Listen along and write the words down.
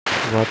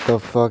What the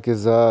fuck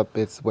is up?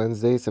 It's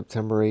Wednesday,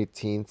 September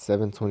 18th,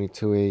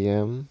 7:22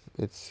 a.m.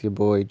 It's your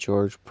boy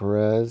George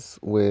Perez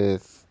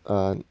with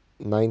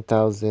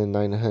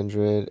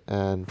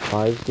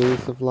 9,905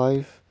 days of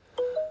life,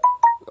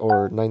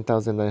 or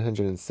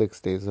 9,906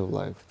 days of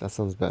life. That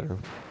sounds better.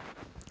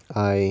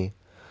 I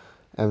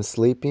am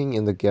sleeping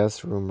in the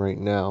guest room right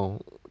now.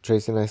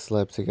 Tracy and I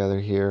slept together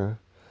here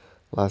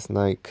last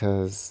night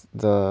because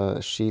the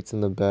sheets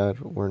in the bed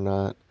were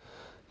not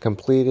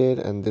completed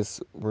and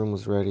this room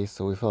was ready,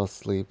 so we fell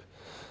asleep.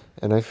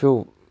 And I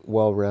feel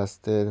well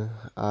rested.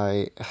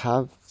 I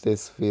have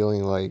this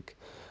feeling like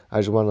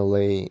I just want to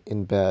lay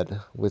in bed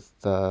with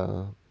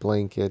the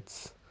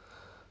blankets,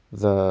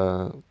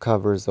 the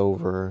covers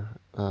over,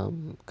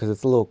 because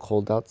it's a little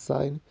cold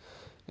outside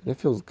and it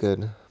feels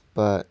good.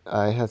 But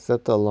I had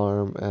set the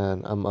alarm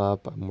and I'm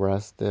up, I'm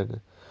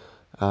rested.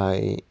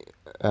 I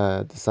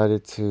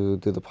decided to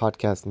do the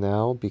podcast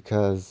now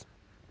because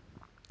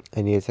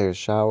I need to take a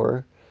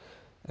shower,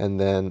 and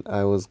then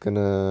I was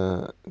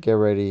gonna get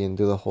ready and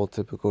do the whole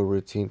typical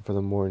routine for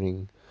the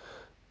morning.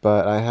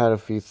 But I had a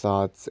few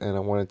thoughts and I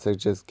wanted to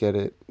just get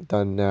it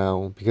done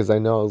now because I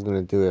know I was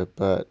gonna do it,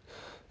 but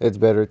it's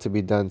better to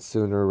be done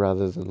sooner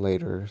rather than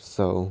later,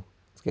 so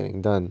it's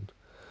getting done.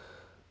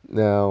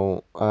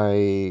 Now,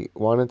 I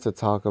wanted to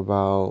talk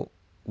about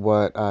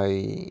what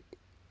I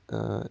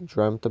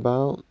dreamt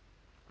about,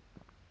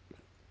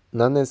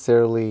 not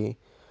necessarily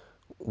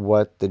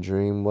what the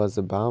dream was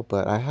about,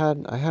 but I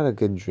had a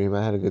good dream.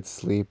 I had a good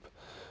sleep,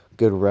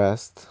 good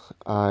rest.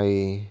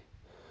 I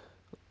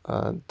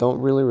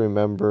don't really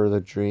remember the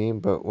dream,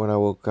 but when I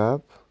woke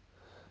up,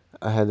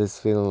 I had this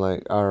feeling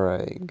like, all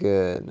right,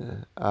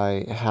 good.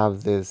 I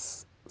have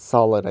this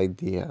solid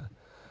idea.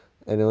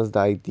 And it was the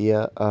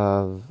idea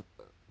of,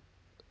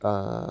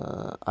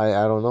 I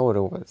don't know what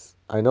it was.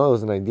 I know it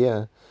was an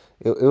idea.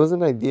 It was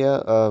an idea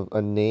of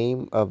a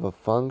name of a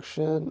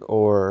function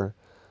or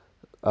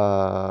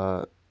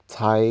a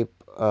type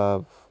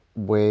of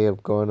way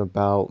of going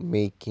about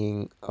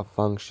making a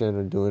function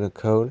or doing a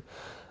code.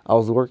 I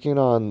was working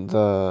on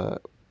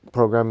the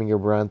programming your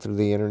brand through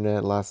the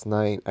internet last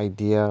night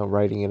idea,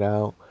 writing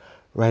out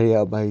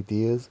my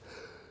ideas.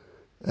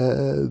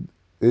 And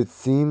it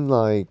seemed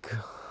like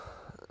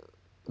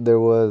there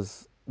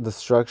was the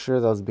structure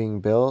that was being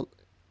built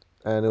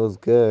and it was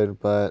good,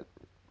 but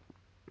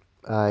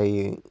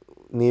I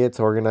needed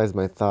to organize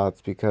my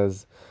thoughts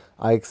because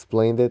I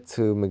explained it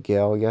to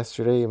Miguel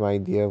yesterday, my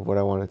idea of what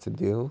I wanted to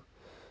do,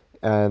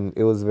 and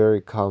it was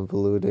very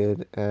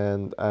convoluted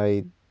and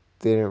I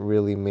didn't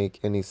really make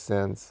any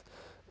sense.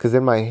 Because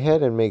in my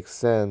head it makes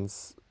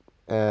sense,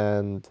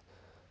 and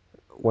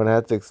when I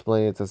had to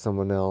explain it to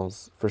someone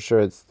else, for sure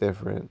it's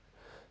different.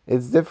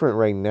 It's different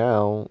right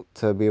now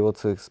to be able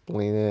to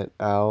explain it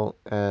out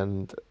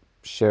and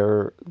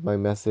share my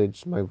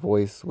message, my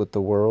voice with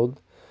the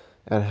world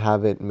and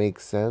have it make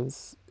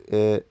sense.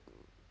 It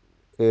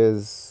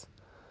is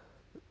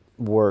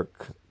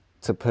work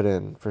to put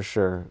in for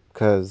sure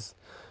because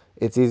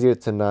it's easier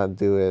to not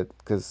do it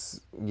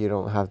because you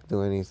don't have to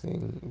do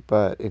anything.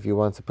 But if you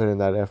want to put in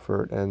that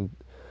effort and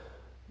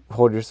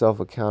hold yourself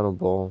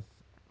accountable,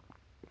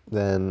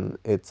 then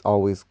it's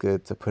always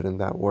good to put in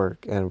that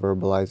work and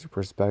verbalize your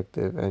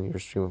perspective and your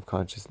stream of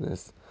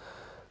consciousness.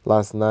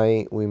 Last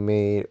night we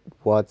made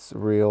What's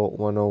Real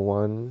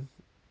 101,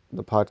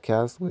 the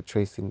podcast with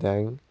Tracy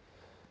Dang,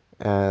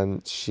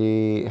 and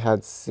she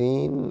had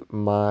seen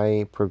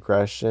my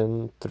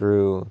progression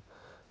through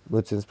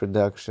Mutin's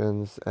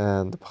Productions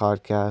and the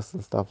podcast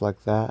and stuff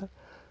like that.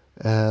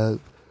 And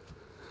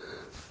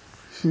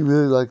she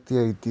really liked the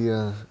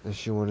idea and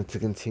she wanted to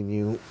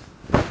continue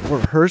for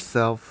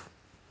herself.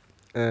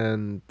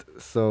 And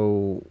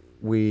so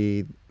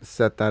we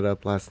set that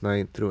up last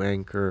night through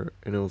Anchor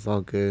and it was all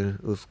good.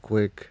 It was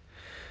quick.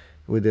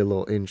 We did a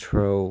little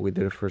intro. We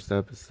did a first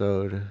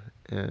episode.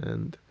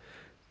 And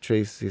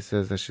Tracy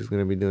says that she's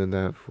going to be doing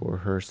that for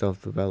her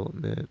self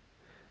development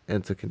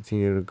and to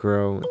continue to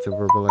grow and to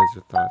verbalize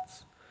your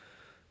thoughts.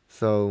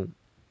 So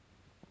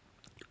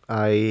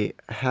I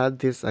had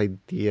this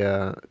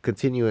idea,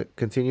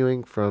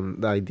 continuing from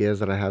the ideas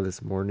that I had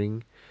this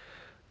morning.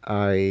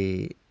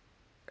 I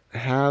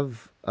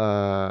have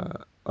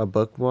a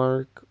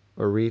bookmark,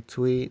 a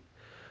retweet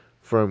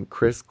from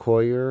Chris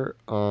Coyer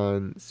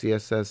on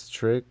CSS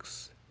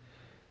Tricks.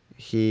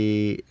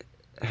 He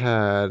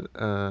had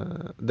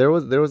there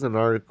was an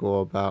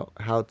article about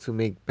how to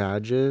make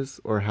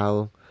badges or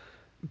how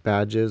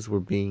badges were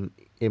being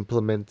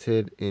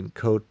implemented in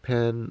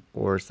CodePen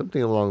or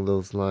something along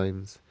those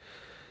lines,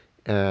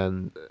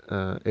 and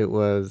it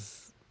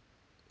was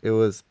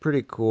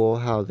pretty cool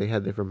how they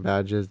had different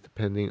badges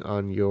depending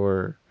on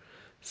your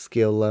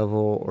skill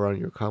level or on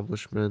your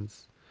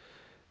accomplishments.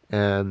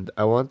 And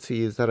I want to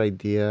use that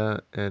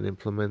idea and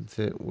implement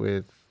it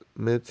with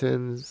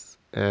mittens.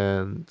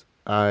 And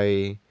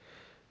I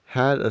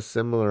had a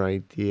similar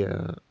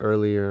idea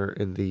earlier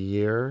in the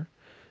year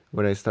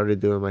when I started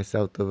doing my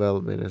self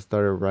development and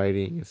started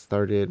writing and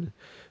started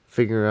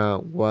figuring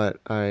out what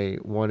I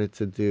wanted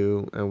to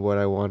do and what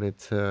I wanted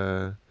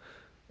to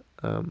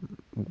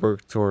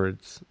work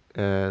towards.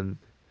 And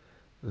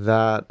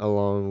that,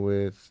 along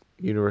with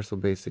universal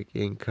basic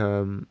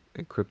income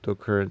and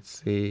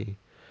cryptocurrency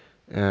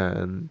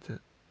and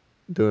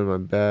doing my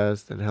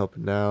best and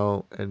helping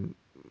out and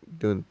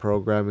doing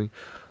programming,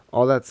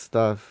 all that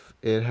stuff,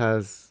 it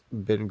has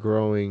been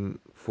growing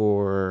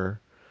for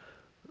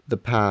the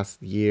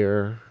past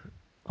year.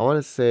 I want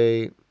to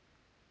say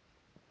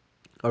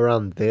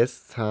around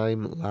this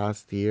time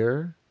last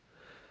year,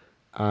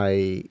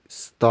 I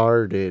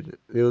started,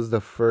 it was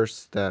the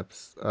first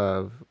steps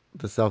of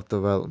the self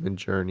development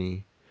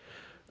journey.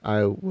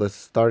 I was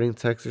starting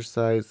to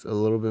exercise a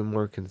little bit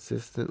more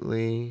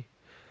consistently.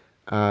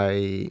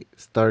 I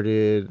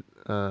started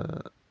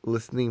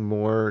listening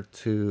more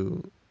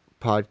to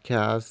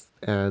podcasts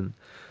and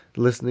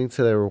listening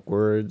to their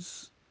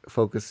words,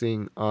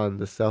 focusing on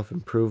the self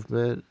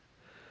improvement.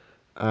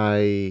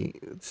 I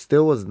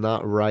still was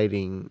not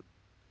writing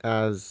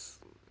as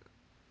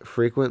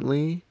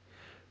frequently,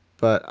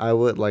 but I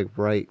would like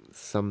write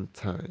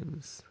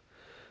sometimes.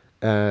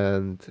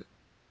 And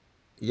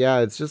yeah,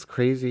 it's just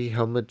crazy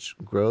how much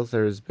growth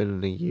there has been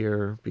in a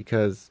year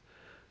because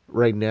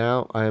right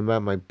now I am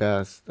at my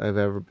best I've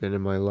ever been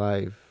in my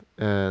life.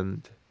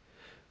 And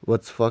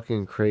what's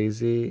fucking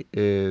crazy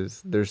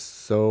is there's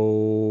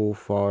so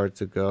far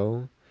to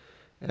go,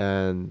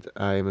 and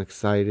I'm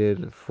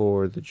excited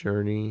for the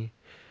journey.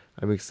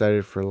 I'm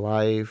excited for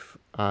life.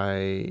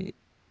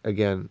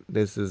 Again,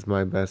 this is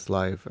my best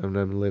life, and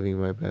I'm living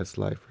my best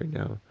life right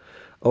now.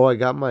 Oh, I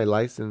got my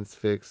license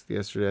fixed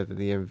yesterday at the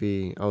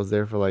DMV. I was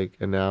there for like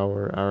an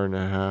hour, hour and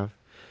a half.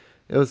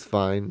 It was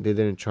fine. They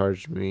didn't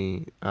charge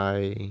me.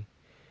 I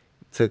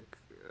took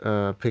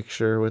a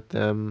picture with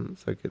them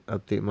so I could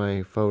update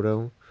my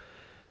photo,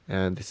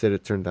 and they said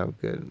it turned out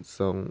good.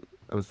 So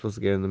I'm supposed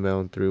to get it in the mail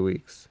in 3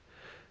 weeks.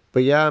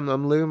 But yeah,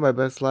 I'm living my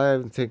best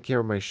life. I'm taking care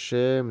of my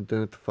shit. I'm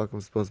doing what the fuck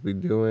I'm supposed to be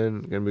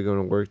doing. Gonna be going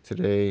to work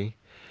today.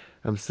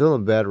 I'm still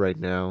in bed right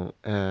now,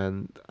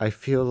 and I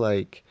feel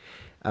like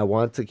I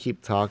want to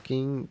keep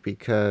talking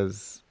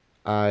because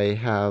I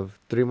have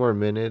 3 more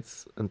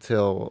minutes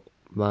until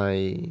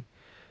my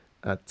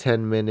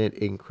 10-minute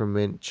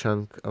increment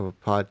chunk of a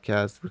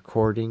podcast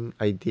recording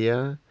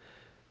idea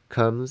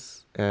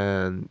comes,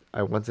 and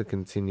I want to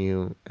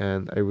continue.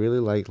 And I really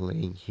like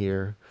laying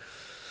here.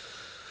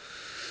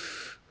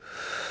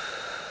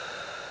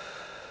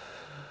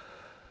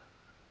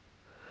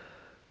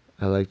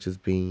 I like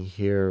just being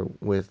here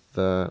with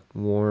the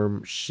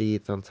warm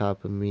sheets on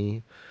top of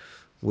me,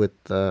 with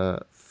the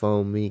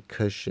foamy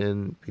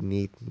cushion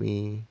beneath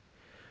me,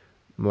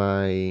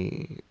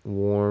 my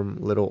warm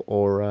little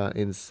aura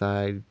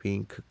inside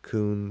being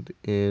cocooned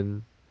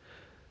in,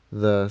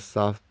 the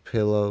soft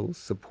pillow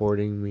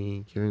supporting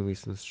me, giving me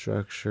some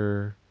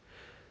structure,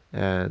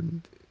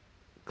 and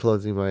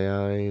closing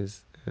my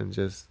eyes and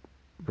just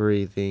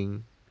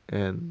breathing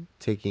and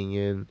taking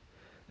in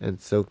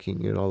and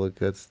soaking in all the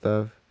good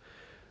stuff,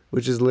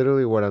 which is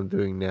literally what I'm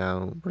doing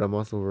now. But I'm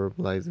also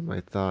verbalizing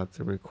my thoughts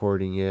and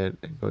recording it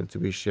and going to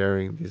be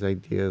sharing these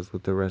ideas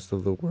with the rest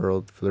of the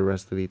world for the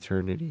rest of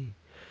eternity.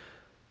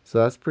 So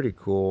that's pretty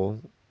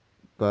cool.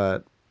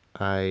 But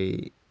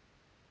I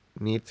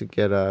need to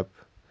get up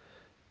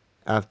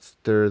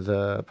after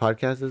the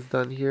podcast is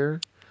done here.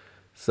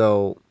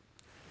 So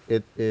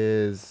it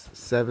is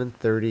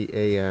 7:30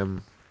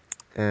 a.m.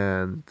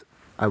 and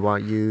I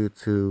want you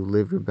to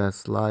live your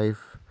best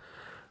life.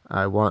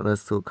 I want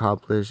us to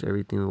accomplish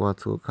everything we want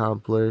to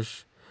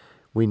accomplish.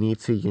 We need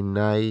to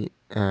unite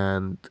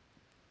and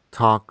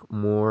talk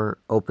more,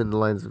 open the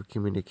lines of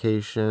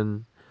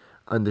communication,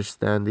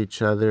 understand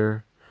each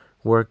other,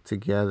 work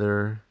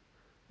together,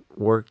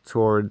 work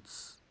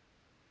towards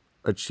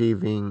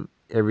achieving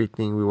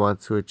everything we want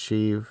to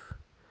achieve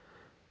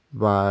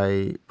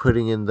by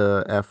putting in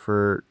the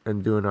effort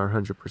and doing our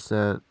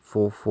 100%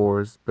 full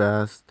force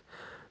best.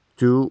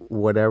 Do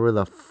whatever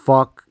the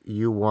fuck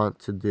you want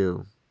to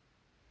do.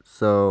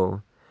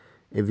 So,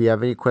 if you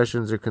have any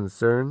questions or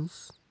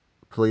concerns,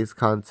 please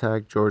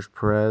contact George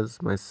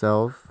Perez,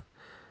 myself,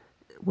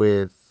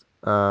 with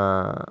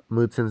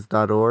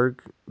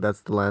mutants.org.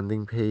 That's the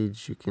landing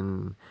page. You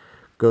can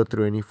go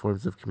through any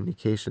forms of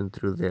communication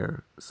through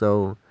there.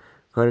 So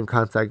go ahead and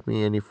contact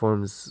me any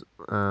forms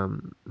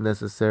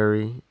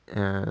necessary.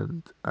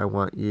 And I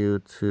want you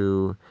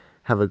to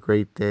have a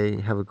great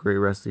day, have a great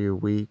rest of your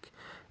week.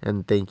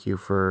 And thank you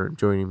for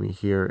joining me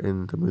here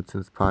in the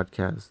Mutants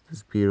podcast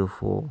this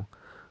beautiful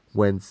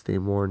Wednesday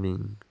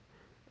morning.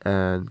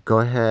 And go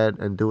ahead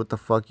and do what the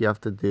fuck you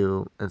have to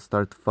do and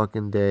start the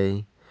fucking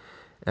day.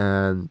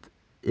 And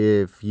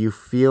if you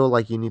feel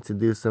like you need to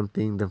do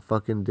something, then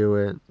fucking do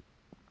it.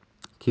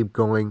 Keep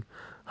going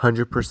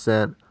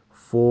 100%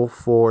 full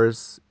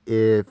force.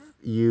 If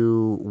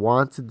you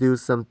want to do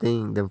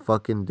something, then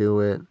fucking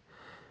do it.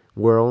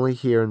 We're only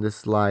here in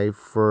this life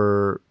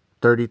for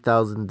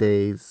 30,000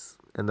 days,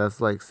 and that's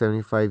like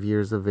 75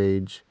 years of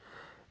age.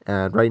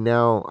 And right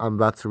now, I'm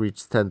about to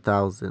reach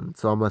 10,000,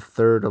 so I'm a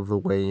third of the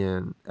way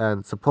in.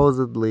 And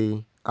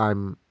supposedly,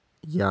 I'm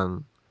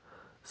young.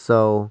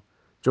 So,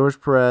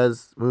 George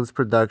Perez, Moons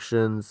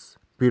Productions,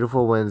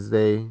 beautiful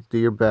Wednesday. Do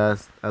your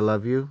best. I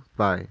love you.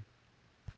 Bye.